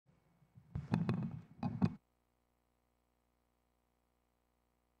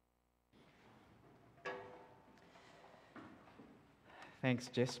Thanks,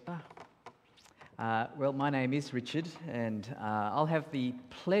 Jesper. Well, my name is Richard, and I'll have the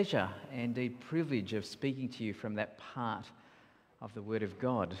pleasure and indeed privilege of speaking to you from that part of the Word of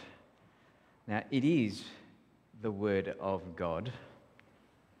God. Now, it is the Word of God.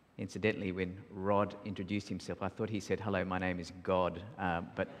 Incidentally, when Rod introduced himself, I thought he said, "Hello, my name is God,"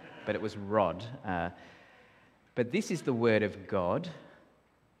 but it was Rod. But this is the Word of God,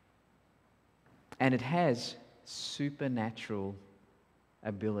 and it has supernatural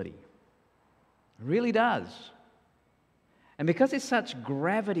ability. It really does. And because there's such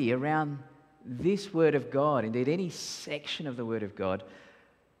gravity around this Word of God, indeed any section of the Word of God,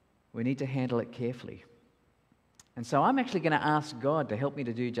 we need to handle it carefully. And so I'm actually going to ask God to help me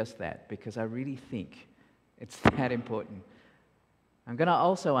to do just that, because I really think it's that important. I'm going to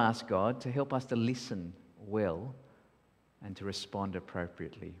also ask God to help us to listen well and to respond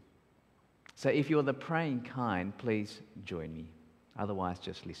appropriately. So if you're the praying kind, please join me. Otherwise,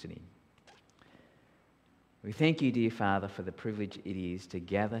 just listening. We thank you, dear Father, for the privilege it is to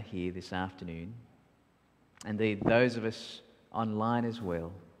gather here this afternoon. Indeed, those of us online as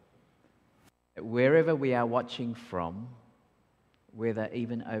well. Wherever we are watching from, whether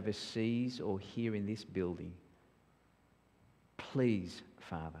even overseas or here in this building, please,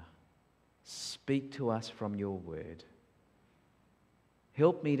 Father, speak to us from your word.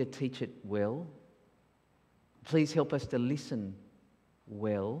 Help me to teach it well. Please help us to listen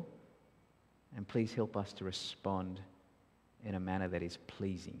well, and please help us to respond in a manner that is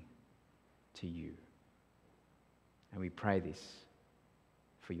pleasing to you. And we pray this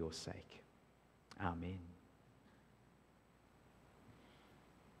for your sake. Amen.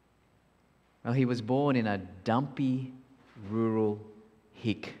 Well, he was born in a dumpy, rural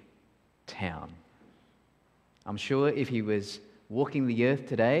hick town. I'm sure if he was walking the earth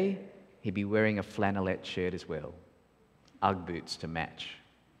today, he'd be wearing a flannelette shirt as well. Ugg boots to match.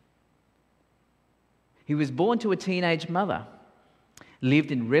 He was born to a teenage mother,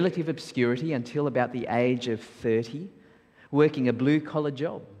 lived in relative obscurity until about the age of 30, working a blue-collar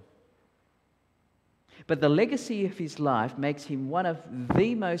job. But the legacy of his life makes him one of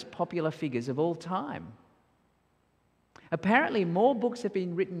the most popular figures of all time. Apparently, more books have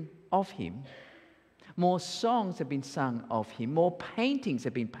been written of him, more songs have been sung of him, more paintings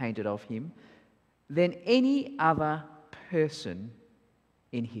have been painted of him than any other person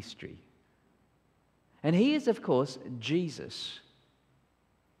in history. And he is, of course, Jesus,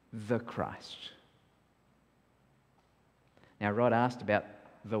 the Christ. Now, Rod asked about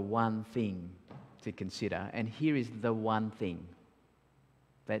the one thing to consider, and here is the one thing: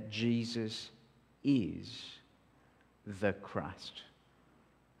 that Jesus is the Christ.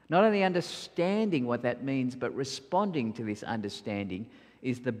 Not only understanding what that means, but responding to this understanding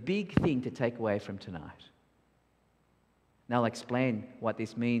is the big thing to take away from tonight. Now, I'll explain what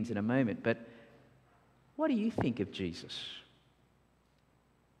this means in a moment, but what do you think of Jesus?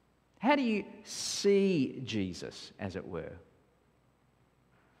 How do you see Jesus, as it were?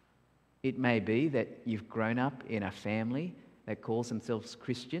 It may be that you've grown up in a family that calls themselves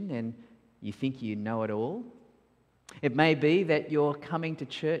Christian and you think you know it all. It may be that you're coming to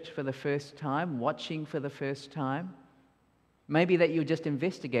church for the first time, watching for the first time. Maybe that you're just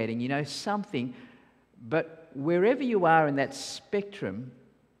investigating, you know, something. But wherever you are in that spectrum,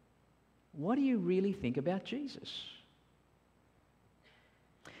 what do you really think about Jesus?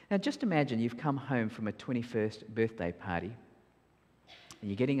 Now, just imagine you've come home from a 21st birthday party and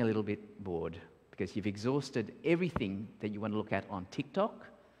you're getting a little bit bored because you've exhausted everything that you want to look at on TikTok.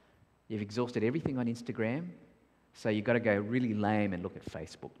 You've exhausted everything on Instagram. So you've got to go really lame and look at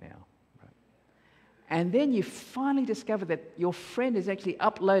Facebook now. Right? And then you finally discover that your friend has actually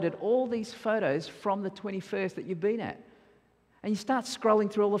uploaded all these photos from the 21st that you've been at. And you start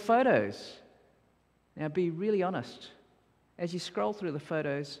scrolling through all the photos. Now, be really honest. As you scroll through the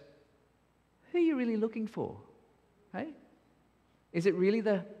photos, who are you really looking for? Hey? Is it really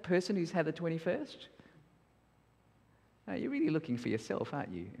the person who's had the 21st? No, you're really looking for yourself,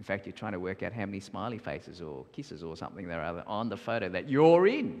 aren't you? In fact, you're trying to work out how many smiley faces or kisses or something there are on the photo that you're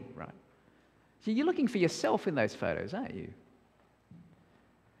in, right? So you're looking for yourself in those photos, aren't you?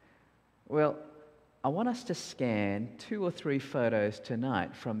 Well, I want us to scan 2 or 3 photos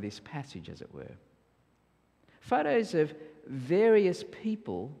tonight from this passage, as it were. Photos of various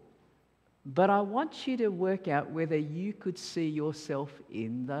people, but I want you to work out whether you could see yourself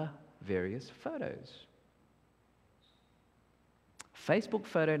in the various photos. Facebook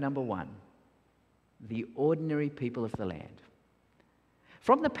photo number 1, the ordinary people of the land.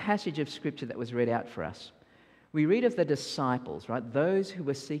 From the passage of Scripture that was read out for us, we read of the disciples, right? Those who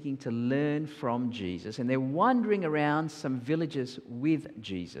were seeking to learn from Jesus, and they're wandering around some villages with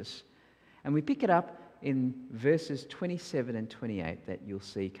Jesus. And we pick it up in verses 27 and 28 that you'll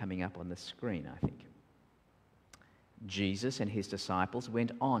see coming up on the screen, I think. Jesus and his disciples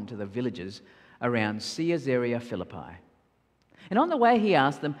went on to the villages around Caesarea Philippi. And on the way he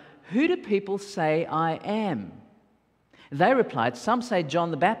asked them, "Who do people say I am?" They replied, "Some say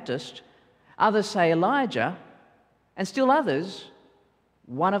John the Baptist, others say Elijah, and still others,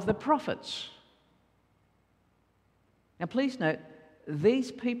 one of the prophets." Now please note,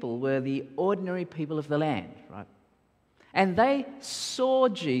 these people were the ordinary people of the land, right? And they saw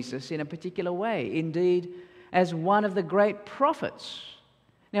Jesus in a particular way, indeed, as one of the great prophets.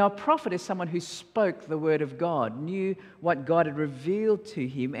 Now, a prophet is someone who spoke the word of God, knew what God had revealed to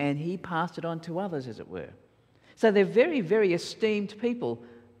him, and he passed it on to others, as it were. So they're very, very esteemed people.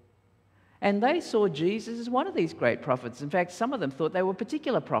 And they saw Jesus as one of these great prophets. In fact, some of them thought they were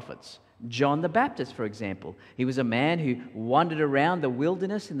particular prophets. John the Baptist, for example. He was a man who wandered around the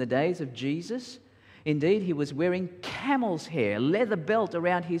wilderness in the days of Jesus. Indeed, he was wearing camel's hair, leather belt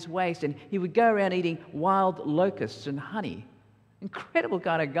around his waist, and he would go around eating wild locusts and honey. Incredible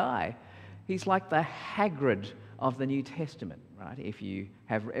kind of guy. He's like the Hagrid of the New Testament, right? If you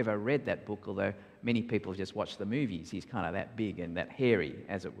have ever read that book, although many people just watch the movies, he's kind of that big and that hairy,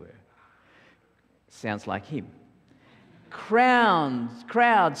 as it were. Sounds like him.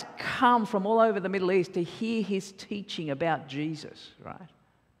 Crowds come from all over the Middle East to hear his teaching about Jesus, right?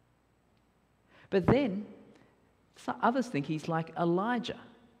 But then others think he's like Elijah.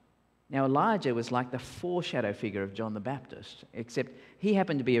 Now, Elijah was like the foreshadow figure of John the Baptist, except he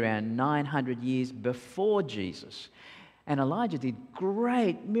happened to be around 900 years before Jesus. And Elijah did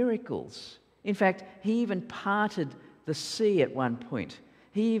great miracles. In fact, he even parted the sea at one point.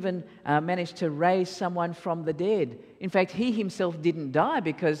 He even managed to raise someone from the dead. In fact, he himself didn't die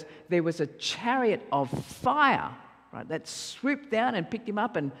because there was a chariot of fire, right, that swooped down and picked him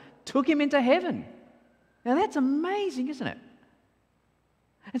up and took him into heaven. Now that's amazing, isn't it?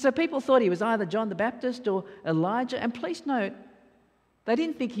 And so people thought he was either John the Baptist or Elijah. And please note, they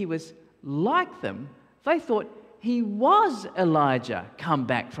didn't think he was like them. They thought he was Elijah come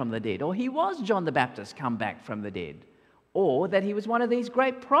back from the dead, or he was John the Baptist come back from the dead, or that he was one of these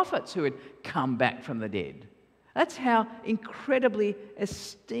great prophets who had come back from the dead. That's how incredibly the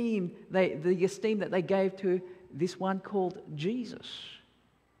esteem that they gave to this one called Jesus.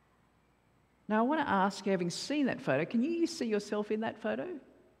 Now, I want to ask, having seen that photo, can you see yourself in that photo?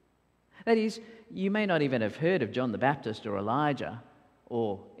 That is, you may not even have heard of John the Baptist or Elijah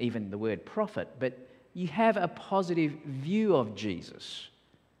or even the word prophet, but you have a positive view of Jesus,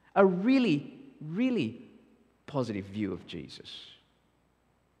 a really, really positive view of Jesus.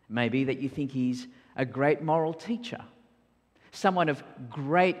 Maybe that you think he's a great moral teacher, someone of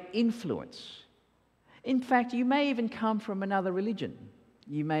great influence. In fact, you may even come from another religion.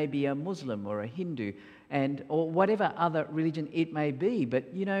 You may be a Muslim or a Hindu or whatever other religion it may be,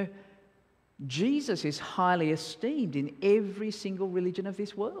 but you know, Jesus is highly esteemed in every single religion of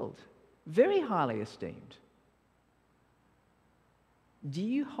this world. Very highly esteemed. Do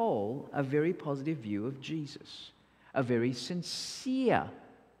you hold a very positive view of Jesus? A very sincere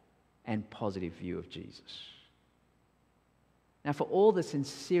and positive view of Jesus? Now, for all the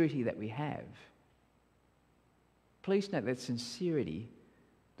sincerity that we have, please note that sincerity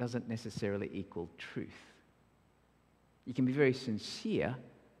doesn't necessarily equal truth. You can be very sincere,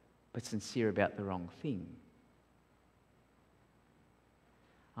 but sincere about the wrong thing.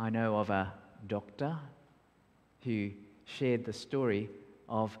 I know of a doctor who shared the story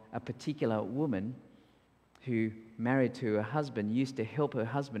of a particular woman who, married to her husband, used to help her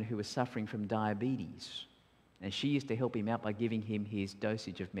husband who was suffering from diabetes. And she used to help him out by giving him his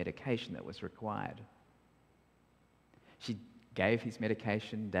dosage of medication that was required. She gave his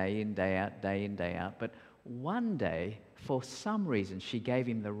medication day in, day out, day in, day out. But one day, for some reason, she gave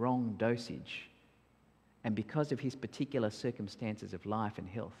him the wrong dosage. And because of his particular circumstances of life and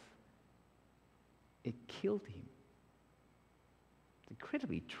health, it killed him. It's an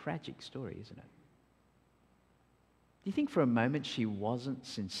incredibly tragic story, isn't it? Do you think for a moment she wasn't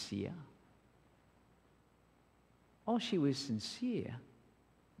sincere? Oh, she was sincere,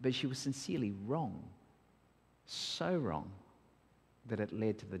 but she was sincerely wrong. So wrong that it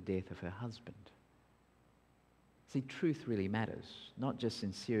led to the death of her husband. See, truth really matters. Not just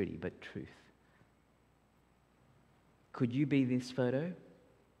sincerity, but truth. Could you be this photo?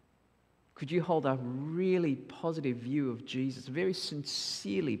 Could you hold a really positive view of Jesus, a very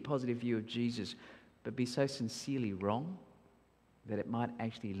sincerely positive view of Jesus, but be so sincerely wrong that it might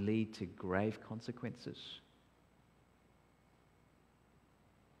actually lead to grave consequences?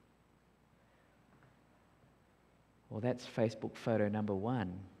 Well, that's Facebook photo number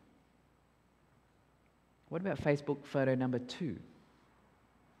 1. What about Facebook photo number 2?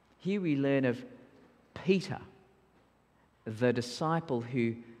 Here we learn of Peter, the disciple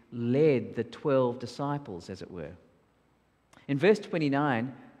who led the 12 disciples, as it were. In verse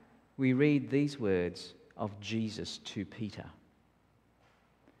 29, we read these words of Jesus to Peter,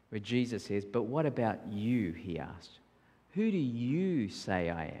 where Jesus says, "But what about you?" he asked. "Who do you say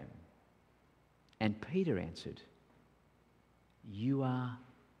I am?" And Peter answered, "You are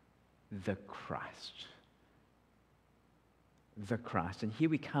the Christ." The Christ. And here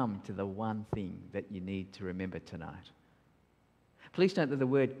we come to the one thing that you need to remember tonight. Please note that the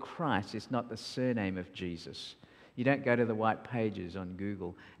word Christ is not the surname of Jesus. You don't go to the white pages on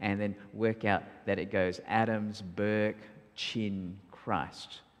Google and then work out that it goes Adams, Burke, Chin,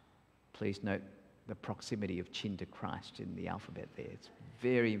 Christ. Please note the proximity of Chin to Christ in the alphabet there. It's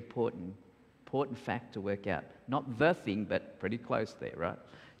very important fact to work out. Not the thing, but pretty close there, right?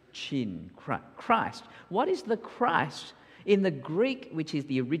 Chin, Christ. What is the Christ? In the Greek, which is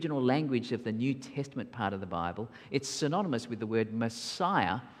the original language of the New Testament part of the Bible, it's synonymous with the word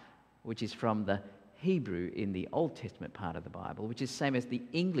Messiah, which is from the Hebrew in the Old Testament part of the Bible, which is the same as the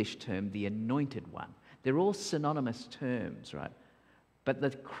English term, the Anointed One. They're all synonymous terms, right? But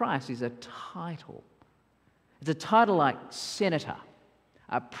the Christ is a title. It's a title like senator,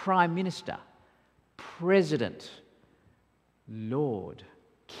 a prime minister, president, Lord,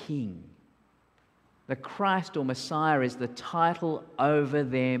 king. The Christ or Messiah is the title over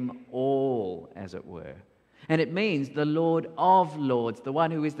them all, as it were. And it means the Lord of lords, the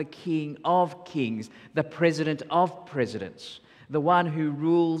one who is the King of kings, the President of presidents, the one who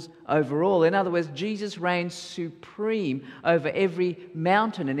rules over all. In other words, Jesus reigns supreme over every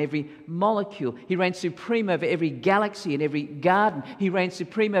mountain and every molecule. He reigns supreme over every galaxy and every garden. He reigns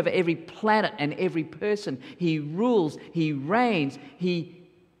supreme over every planet and every person. He rules, he reigns,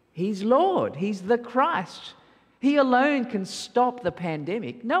 He's Lord. He's the Christ. He alone can stop the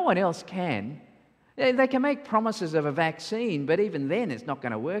pandemic. No one else can. They can make promises of a vaccine, but even then it's not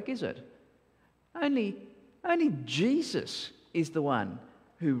going to work, is it? Only Jesus is the one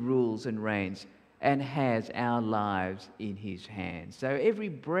who rules and reigns and has our lives in his hands. So every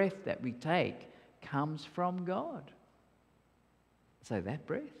breath that we take comes from God. So that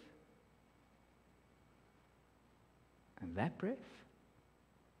breath and that breath,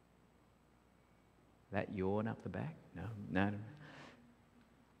 that yawn up the back? No.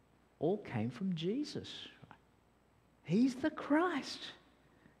 All came from Jesus. He's the Christ.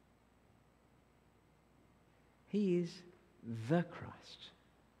 He is the Christ.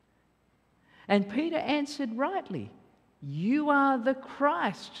 And Peter answered rightly, "You are the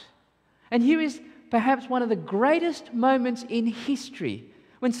Christ." And here is perhaps one of the greatest moments in history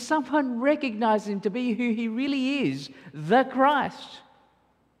when someone recognizes him to be who he really is, the Christ.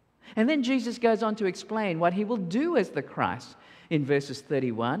 And then Jesus goes on to explain what he will do as the Christ. In verses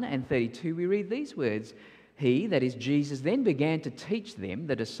 31 and 32, we read these words. He, that is Jesus, then began to teach them,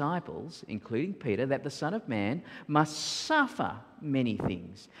 the disciples, including Peter, that the Son of Man must suffer many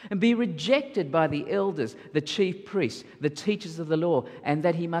things and be rejected by the elders, the chief priests, the teachers of the law, and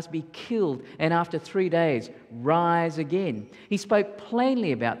that he must be killed and after 3 days rise again. He spoke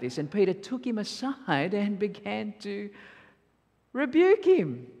plainly about this, and Peter took him aside and began to rebuke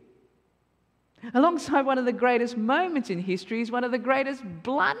him. Alongside one of the greatest moments in history is one of the greatest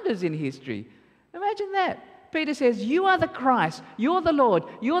blunders in history. Imagine that. Peter says, "You are the Christ, you're the Lord,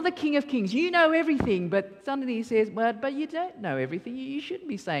 you're the King of Kings, you know everything." But suddenly he says, but you don't know everything. You shouldn't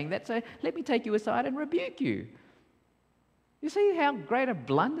be saying that, so let me take you aside and rebuke you. You see how great a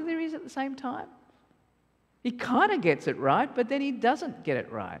blunder there is at the same time? He kind of gets it right, but then he doesn't get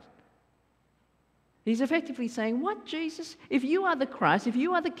it right. He's effectively saying, "What, Jesus? If you are the Christ, if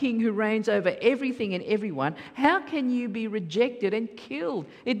you are the King who reigns over everything and everyone, how can you be rejected and killed?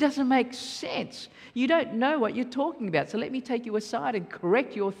 It doesn't make sense. You don't know what you're talking about. So let me take you aside and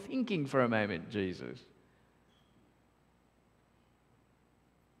correct your thinking for a moment, Jesus."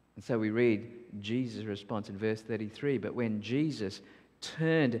 And so we read Jesus' response in verse 33. But when Jesus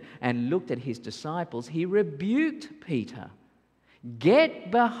turned and looked at his disciples, he rebuked Peter. "Get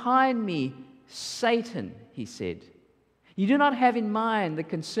behind me, Satan," he said. "You do not have in mind the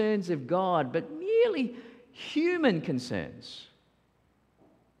concerns of God, but merely human concerns."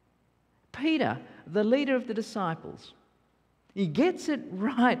 Peter, the leader of the disciples, he gets it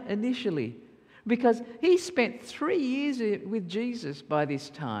right initially because he spent 3 years with Jesus by this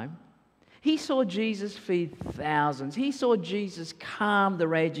time. He saw Jesus feed thousands. He saw Jesus calm the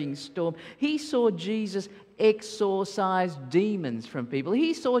raging storm. He saw Jesus exorcise demons from people.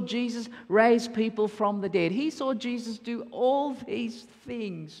 He saw Jesus raise people from the dead. He saw Jesus do all these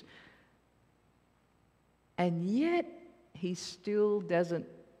things. And yet, he still doesn't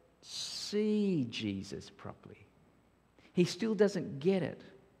see Jesus properly. He still doesn't get it.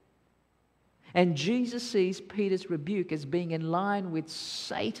 And Jesus sees Peter's rebuke as being in line with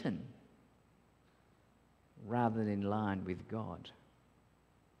Satan rather than in line with God.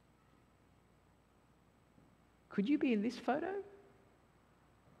 Could you be in this photo?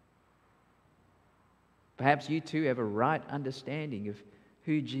 Perhaps you too have a right understanding of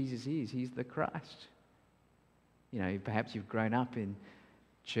who Jesus is. He's the Christ. You know, perhaps you've grown up in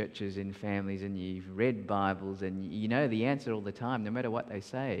churches and families and you've read Bibles and you know the answer all the time, no matter what they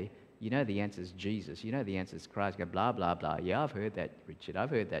say. You know the answer is Jesus. You know the answer is Christ. You go, blah, blah, blah. Yeah, I've heard that, Richard.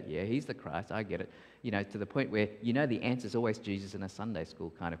 I've heard that. Yeah, he's the Christ. I get it. You know, to the point where you know the answer is always Jesus in a Sunday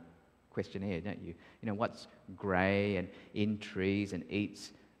school kind of questionnaire, don't you? You know, what's grey and in trees and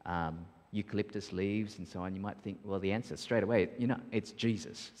eats eucalyptus leaves and so on. You might think, well, the answer straight away, you know, it's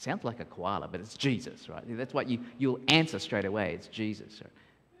Jesus. Sounds like a koala, but it's Jesus, right? That's what you'll answer straight away. It's Jesus.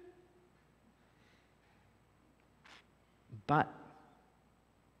 But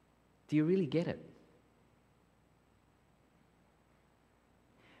do you really get it?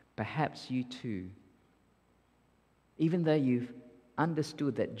 Perhaps you too, even though you've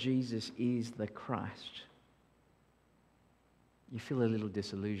understood that Jesus is the Christ, you feel a little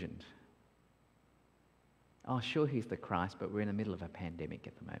disillusioned. Oh, sure, he's the Christ, but we're in the middle of a pandemic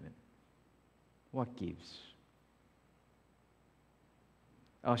at the moment. What gives?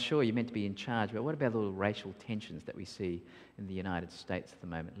 Oh, sure, you're meant to be in charge, but what about all the racial tensions that we see in the United States at the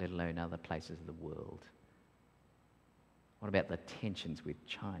moment, let alone other places of the world? What about the tensions with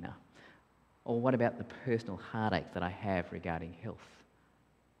China? Or what about the personal heartache that I have regarding health?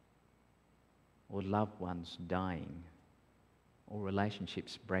 Or loved ones dying? Or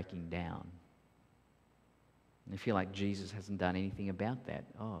relationships breaking down? And I feel like Jesus hasn't done anything about that.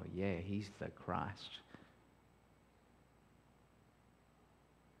 Oh, yeah, he's the Christ.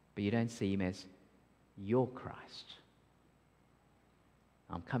 But you don't see him as your Christ.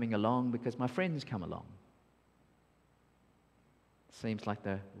 I'm coming along because my friends come along. Seems like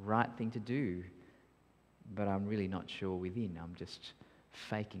the right thing to do, but I'm really not sure within. I'm just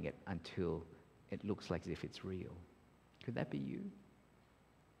faking it until it looks like as if it's real. Could that be you?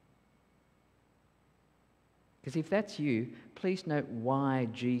 Because if that's you, please note why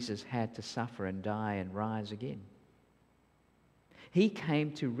Jesus had to suffer and die and rise again. He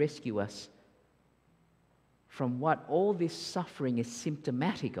came to rescue us from what all this suffering is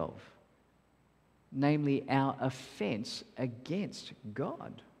symptomatic of, namely our offense against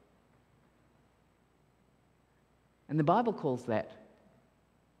God. And the Bible calls that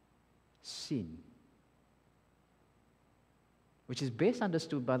sin, which is best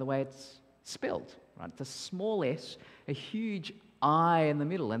understood by the way it's spelled, right? It's a small s, a huge I in the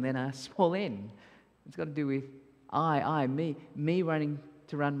middle, and then a small n. It's got to do with me running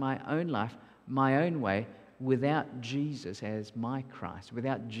to run my own life, my own way, without Jesus as my Christ,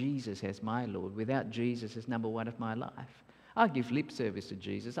 without Jesus as my Lord, without Jesus as number one of my life. I'll give lip service to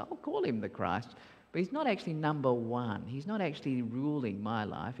Jesus. I'll call him the Christ, but he's not actually number one. He's not actually ruling my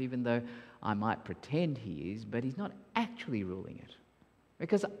life, even though I might pretend he is, but he's not actually ruling it.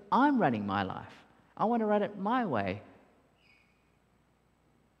 Because I'm running my life. I want to run it my way.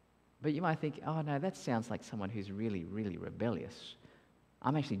 But you might think, oh no, that sounds like someone who's really, really rebellious.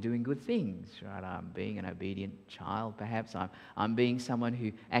 I'm actually doing good things, right? I'm being an obedient child, perhaps. I'm being someone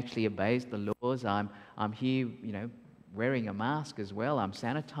who actually obeys the laws. I'm here, wearing a mask as well. I'm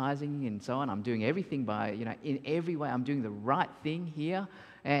sanitizing and so on. I'm doing everything in every way. I'm doing the right thing here.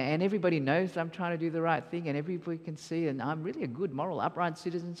 And everybody knows that I'm trying to do the right thing, and everybody can see, and I'm really a good, moral, upright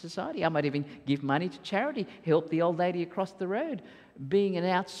citizen in society. I might even give money to charity, help the old lady across the road, being an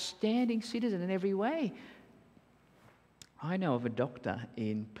outstanding citizen in every way. I know of a doctor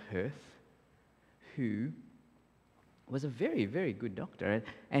in Perth who was a very, very good doctor,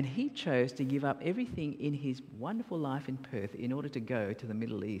 and he chose to give up everything in his wonderful life in Perth in order to go to the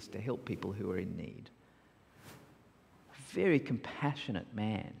Middle East to help people who are in need. Very compassionate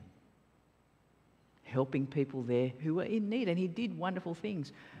man, helping people there who were in need, and he did wonderful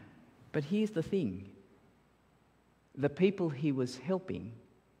things. But here's the thing. The people he was helping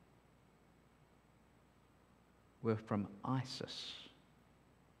were from ISIS.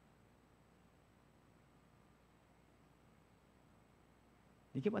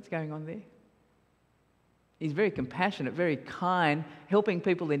 You get what's going on there? He's very compassionate, very kind, helping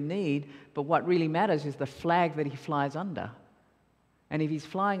people in need. But what really matters is the flag that he flies under. And if he's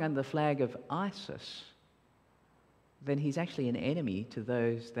flying under the flag of ISIS, then he's actually an enemy to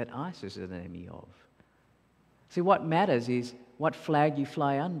those that ISIS is an enemy of. See, what matters is what flag you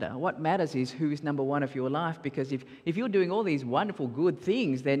fly under. What matters is who is number one of your life, because if you're doing all these wonderful, good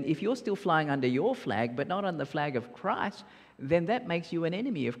things, then if you're still flying under your flag but not on the flag of Christ, then that makes you an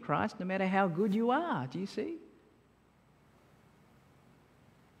enemy of Christ no matter how good you are. Do you see?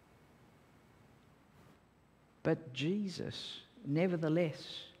 But Jesus, nevertheless,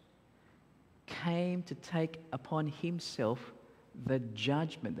 came to take upon himself the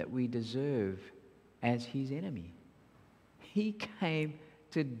judgment that we deserve as his enemy. He came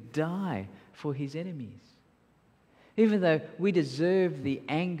to die for his enemies. Even though we deserve the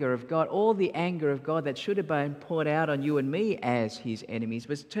anger of God, all the anger of God that should have been poured out on you and me as his enemies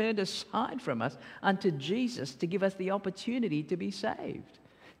was turned aside from us unto Jesus to give us the opportunity to be saved,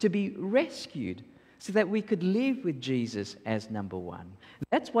 to be rescued, so that we could live with Jesus as number one.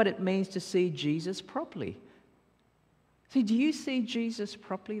 That's what it means to see Jesus properly. See, do you see Jesus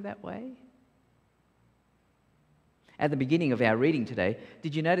properly that way? At the beginning of our reading today,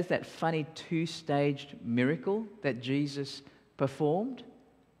 did you notice that funny two-staged miracle that Jesus performed?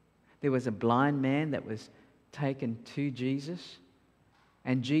 There was a blind man that was taken to Jesus,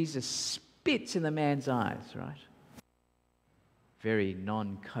 and Jesus spits in the man's eyes, right? Very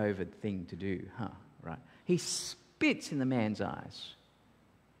non-COVID thing to do, huh? Right? He spits in the man's eyes,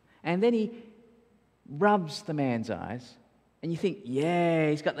 and then he rubs the man's eyes. And you think,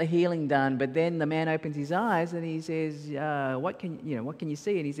 yeah, he's got the healing done. But then the man opens his eyes and he says, what can you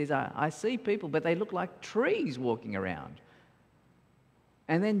see? And he says, I see people, but they look like trees walking around.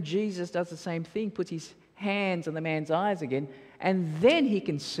 And then Jesus does the same thing, puts his hands on the man's eyes again, and then he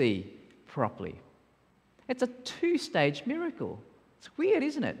can see properly. It's a two-stage miracle. It's weird,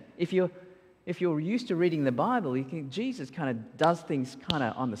 isn't it? If you're used to reading the Bible, you think Jesus kind of does things kind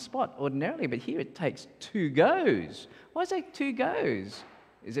of on the spot ordinarily, but here it takes two goes. Why does it take two goes?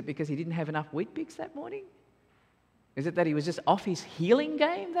 Is it because he didn't have enough Weet-Bix that morning? Is it that he was just off his healing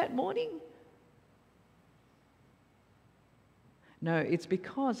game that morning? No, it's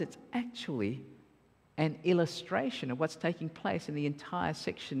because it's actually an illustration of what's taking place in the entire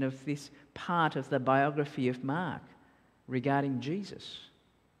section of this part of the biography of Mark regarding Jesus.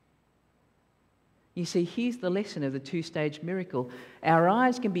 You see, here's the lesson of the two-stage miracle. Our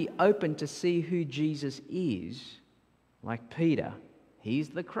eyes can be opened to see who Jesus is, like Peter. He's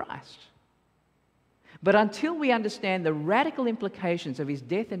the Christ. But until we understand the radical implications of his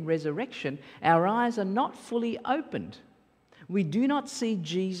death and resurrection, our eyes are not fully opened. We do not see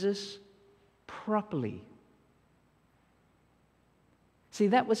Jesus properly. See,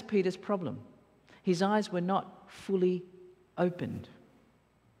 that was Peter's problem. His eyes were not fully opened.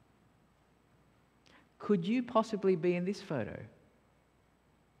 Could you possibly be in this photo?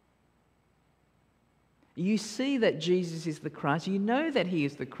 You see that Jesus is the Christ. You know that he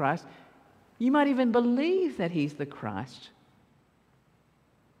is the Christ. You might even believe that he's the Christ.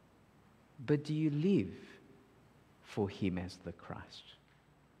 But do you live for him as the Christ?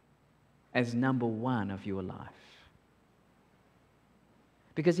 As number one of your life?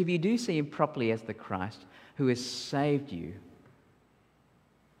 Because if you do see him properly as the Christ who has saved you,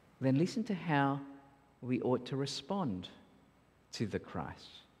 then listen to how we ought to respond to the Christ.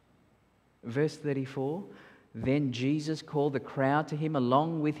 Verse 34, then Jesus called the crowd to him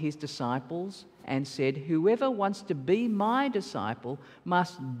along with his disciples and said, whoever wants to be my disciple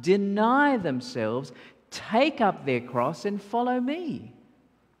must deny themselves, take up their cross and follow me.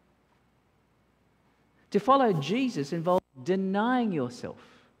 To follow Jesus involves denying yourself,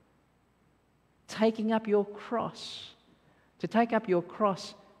 taking up your cross. To take up your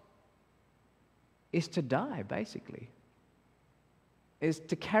cross is to die, basically. Is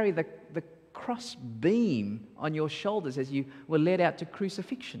to carry the cross beam on your shoulders as you were led out to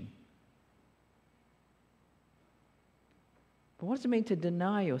crucifixion. But what does it mean to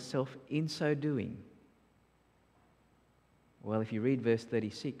deny yourself in so doing? Well, if you read verse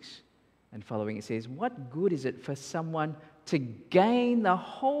 36 and following, it says, what good is it for someone to gain the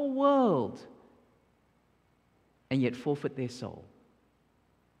whole world and yet forfeit their soul?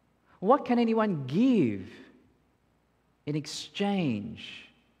 What can anyone give in exchange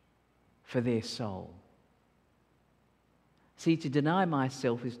for their soul? See, to deny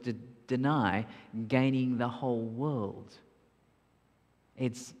myself is to deny gaining the whole world.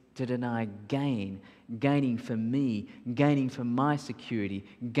 It's to deny gaining for me, gaining for my security,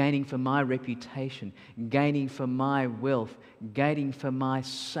 gaining for my reputation, gaining for my wealth, gaining for my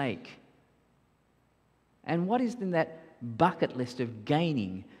sake. And what is in that bucket list of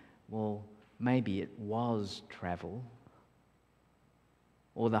gaining? Well, maybe it was travel,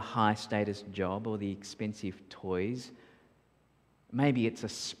 or the high status job, or the expensive toys. Maybe it's a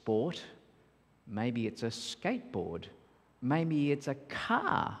sport. Maybe it's a skateboard. Maybe it's a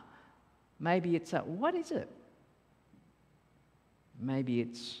car. Maybe it's what is it? Maybe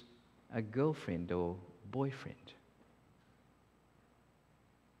it's a girlfriend or boyfriend.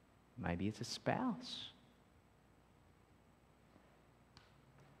 Maybe it's a spouse.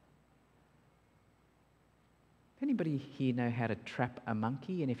 Anybody here know how to trap a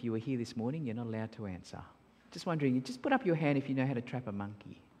monkey? And if you were here this morning, you're not allowed to answer. Just wondering, just put up your hand if you know how to trap a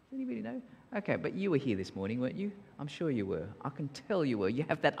monkey. Does anybody know? Okay, but you were here this morning, weren't you? I'm sure you were. I can tell you were. You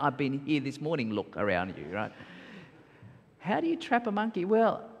have that I've been here this morning look around you, right? How do you trap a monkey?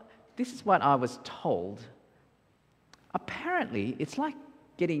 Well, this is what I was told. Apparently, it's like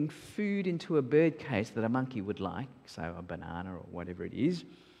getting food into a bird cage that a monkey would like, so a banana or whatever it is,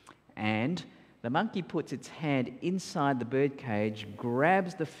 and the monkey puts its hand inside the bird cage,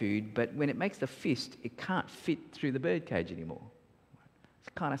 grabs the food, but when it makes the fist, it can't fit through the bird cage anymore. It's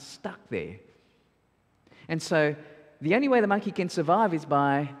kind of stuck there. And so the only way the monkey can survive is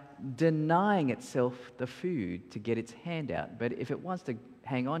by denying itself the food to get its hand out. But if it wants to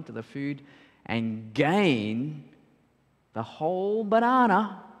hang on to the food and gain the whole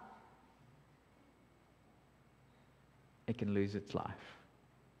banana, it can lose its life.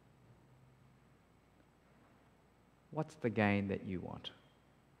 What's the gain that you want?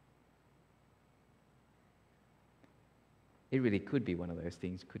 It really could be one of those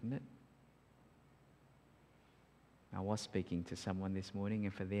things, couldn't it? I was speaking to someone this morning,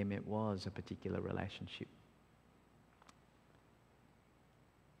 and for them it was a particular relationship.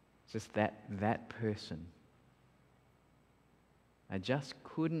 Just that person. I just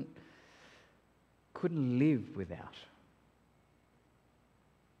couldn't live without.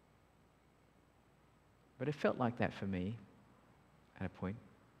 But it felt like that for me at a point.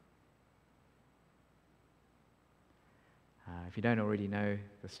 If you don't already know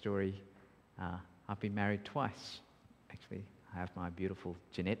the story, I've been married twice. Actually, I have my beautiful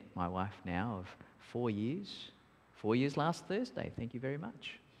Jeanette, my wife now, of 4 years. 4 years last Thursday, thank you very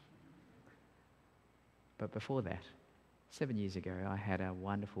much. But before that, 7 years ago, I had a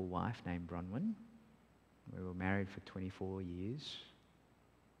wonderful wife named Bronwyn. We were married for 24 years.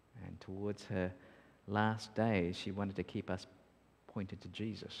 And towards her last days, she wanted to keep us pointed to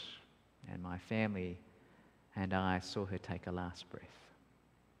Jesus. And my family and I saw her take her last breath.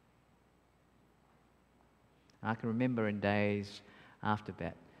 I can remember in days after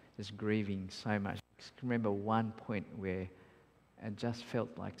that, just grieving so much. I can remember one point where it just felt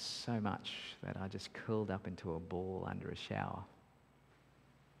like so much that I just curled up into a ball under a shower.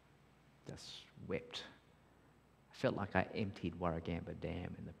 Just wept. I felt like I emptied Warragamba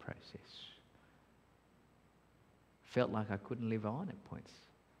Dam in the process. Felt like I couldn't live on at points.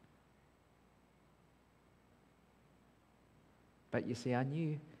 But you see, I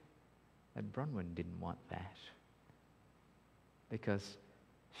knew that Bronwyn didn't want that, because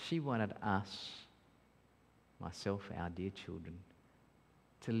she wanted us, myself, our dear children,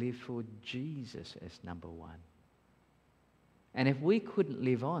 to live for Jesus as number one. And if we couldn't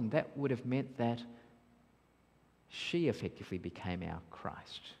live on, that would have meant that she effectively became our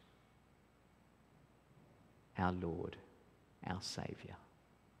Christ, our Lord, our Saviour.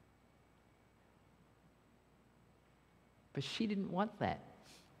 But she didn't want that.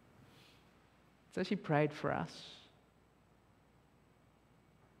 So she prayed for us.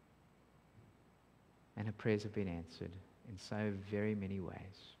 And her prayers have been answered in so very many ways.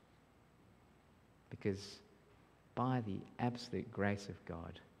 Because by the absolute grace of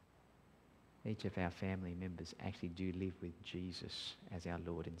God, each of our family members actually do live with Jesus as our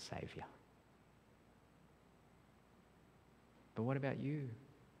Lord and Saviour. But what about you?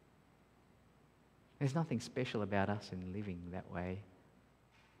 There's nothing special about us in living that way.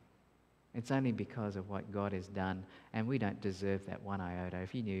 It's only because of what God has done, and we don't deserve that one iota.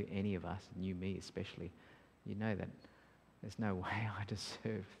 If you knew any of us, knew me especially, you know that there's no way I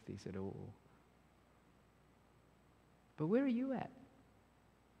deserve this at all. But where are you at?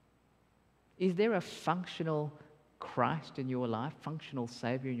 Is there a functional Christ in your life, functional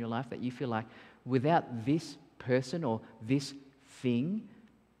Saviour in your life, that you feel like without this person or this thing,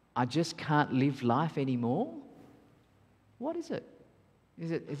 I just can't live life anymore? What is it?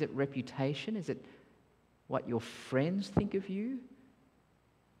 Is it reputation? Is it what your friends think of you?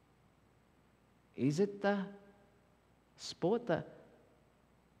 Is it the sport, the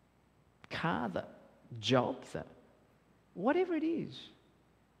car, the job, whatever it is?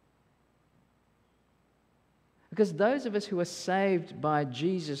 Because those of us who are saved by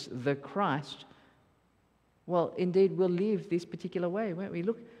Jesus the Christ, well, indeed, we'll live this particular way, won't we?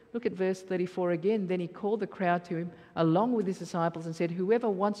 Look at verse 34 again. Then he called the crowd to him along with his disciples and said, "Whoever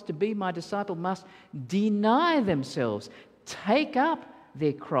wants to be my disciple must deny themselves, take up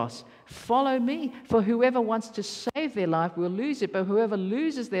their cross, follow me. For whoever wants to save their life will lose it, but whoever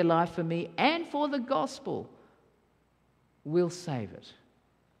loses their life for me and for the gospel will save it."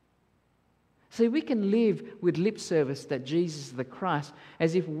 See, we can live with lip service that Jesus is the Christ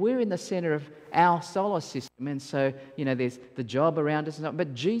as if we're in the center of our solar system. And so, there's the job around us.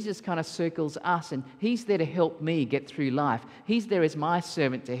 But Jesus kind of circles us, and he's there to help me get through life. He's there as my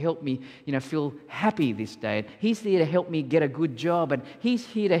servant to help me, feel happy this day. And he's there to help me get a good job. And he's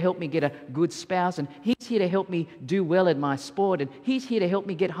here to help me get a good spouse. And he's here to help me do well in my sport. And he's here to help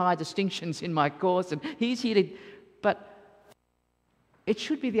me get high distinctions in my course. And he's here to... But it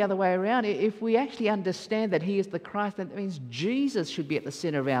should be the other way around. If we actually understand that he is the Christ, that means Jesus should be at the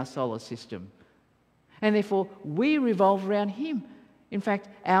center of our solar system. And therefore, we revolve around him. In fact,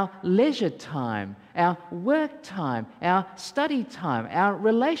 our leisure time, our work time, our study time, our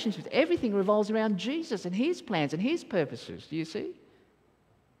relationships, everything revolves around Jesus and his plans and his purposes. Do you see?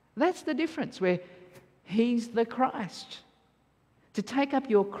 That's the difference, where he's the Christ. To take up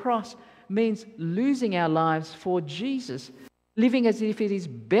your cross means losing our lives for Jesus. Living as if it is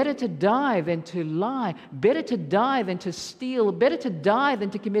better to die than to lie, better to die than to steal, better to die than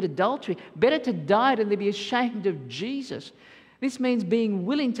to commit adultery, better to die than to be ashamed of Jesus. This means being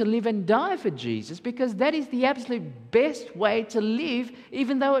willing to live and die for Jesus, because that is the absolute best way to live,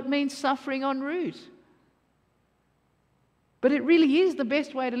 even though it means suffering en route. But it really is the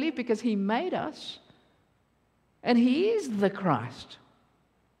best way to live because he made us, and he is the Christ.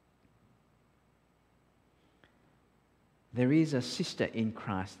 There is a sister in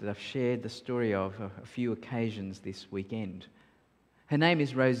Christ that I've shared the story of a few occasions this weekend. Her name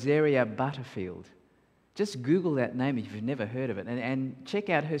is Rosaria Butterfield. Just Google that name if you've never heard of it, and check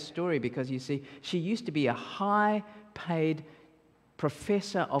out her story, because you see, she used to be a high-paid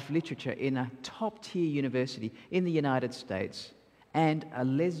professor of literature in a top-tier university in the United States, and a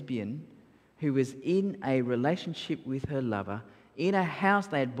lesbian who was in a relationship with her lover, in a house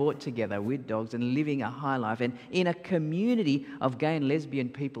they had bought together with dogs and living a high life, and in a community of gay and lesbian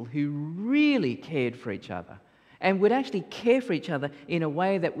people who really cared for each other and would actually care for each other in a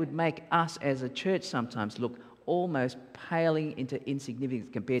way that would make us as a church sometimes look almost paling into insignificance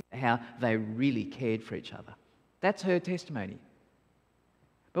compared to how they really cared for each other. That's her testimony.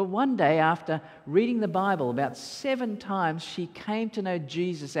 But one day, after reading the Bible about 7 times, she came to know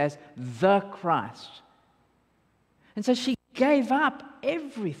Jesus as the Christ. And so she gave up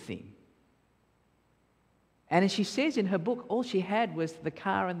everything. And as she says in her book, all she had was the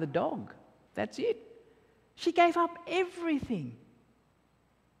car and the dog. That's it. She gave up everything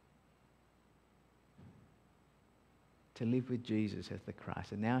to live with Jesus as the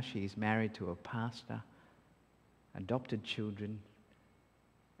Christ. And now she is married to a pastor, adopted children,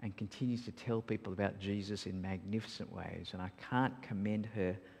 and continues to tell people about Jesus in magnificent ways. And I can't commend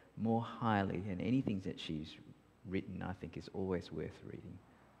her more highly, and anything that she's written, I think, is always worth reading.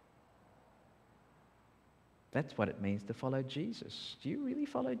 That's what it means to follow Jesus. Do you really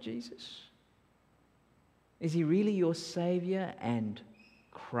follow Jesus? Is he really your Saviour and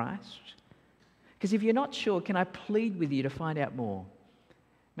Christ? Because if you're not sure, can I plead with you to find out more?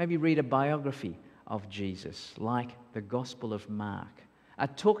 Maybe read a biography of Jesus, like the Gospel of Mark.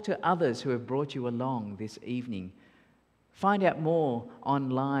 Talk to others who have brought you along this evening. Find out more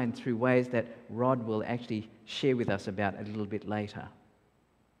online through ways that Rod will actually share with us about a little bit later.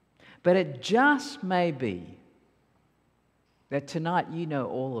 But it just may be that tonight you know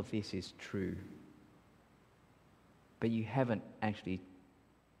all of this is true, but you haven't actually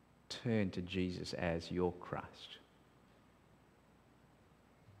turned to Jesus as your Christ.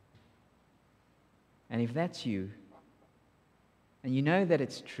 And if that's you, and you know that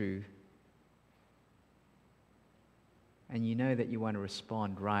it's true, and you know that you want to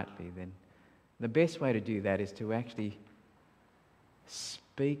respond rightly, then the best way to do that is to actually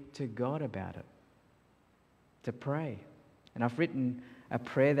speak to God about it, to pray. And I've written a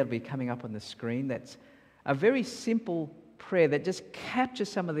prayer that'll be coming up on the screen that's a very simple prayer that just captures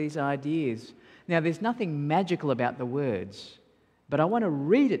some of these ideas. Now, there's nothing magical about the words, but I want to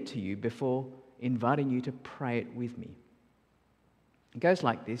read it to you before inviting you to pray it with me. It goes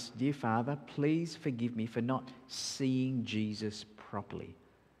like this: Dear Father, please forgive me for not seeing Jesus properly.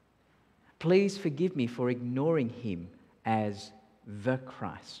 Please forgive me for ignoring him as the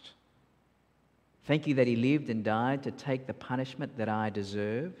Christ. Thank you that he lived and died to take the punishment that I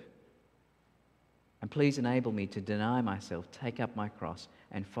deserve. And please enable me to deny myself, take up my cross,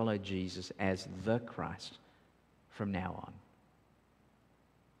 and follow Jesus as the Christ from now on.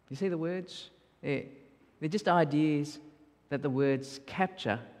 You see the words? They're just ideas that the words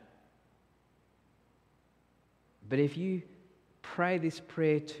capture. But if you pray this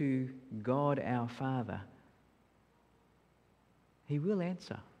prayer to God our Father, He will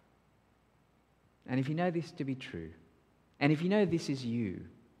answer. And if you know this to be true, and if you know this is you,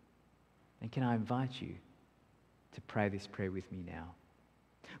 then can I invite you to pray this prayer with me now?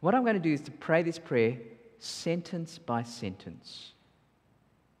 What I'm going to do is to pray this prayer sentence by sentence.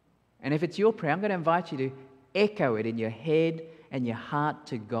 And if it's your prayer, I'm going to invite you to echo it in your head and your heart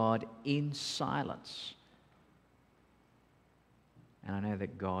to God in silence. And I know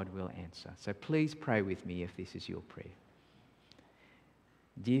that God will answer. So please pray with me if this is your prayer.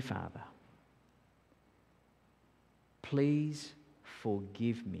 Dear Father, please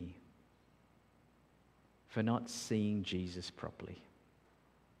forgive me for not seeing Jesus properly.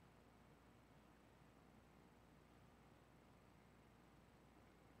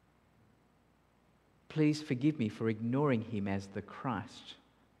 Please forgive me for ignoring Him as the Christ.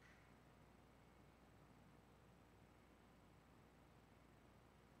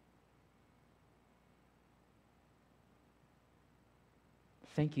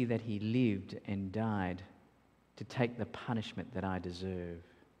 Thank you that He lived and died to take the punishment that I deserve.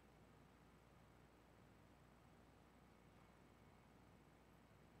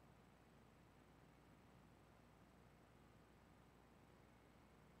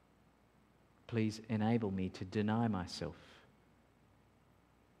 Please enable me to deny myself,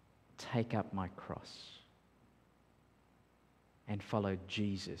 take up my cross, and follow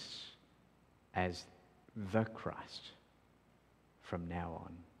Jesus as the Christ from now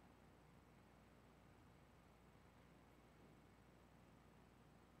on.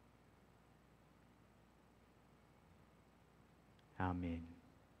 Amen.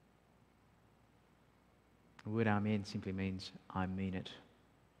 The word amen simply means I mean it.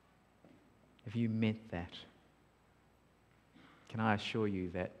 If you meant that, can I assure you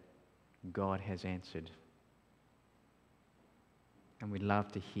that God has answered? And we'd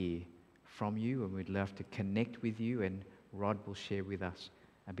love to hear from you, and we'd love to connect with you, and Rod will share with us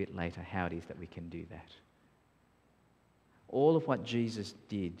a bit later how it is that we can do that. All of what Jesus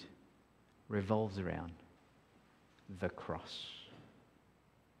did revolves around the cross.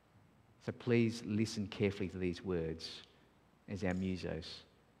 So please listen carefully to these words as our musos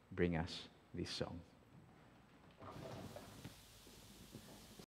bring us this song.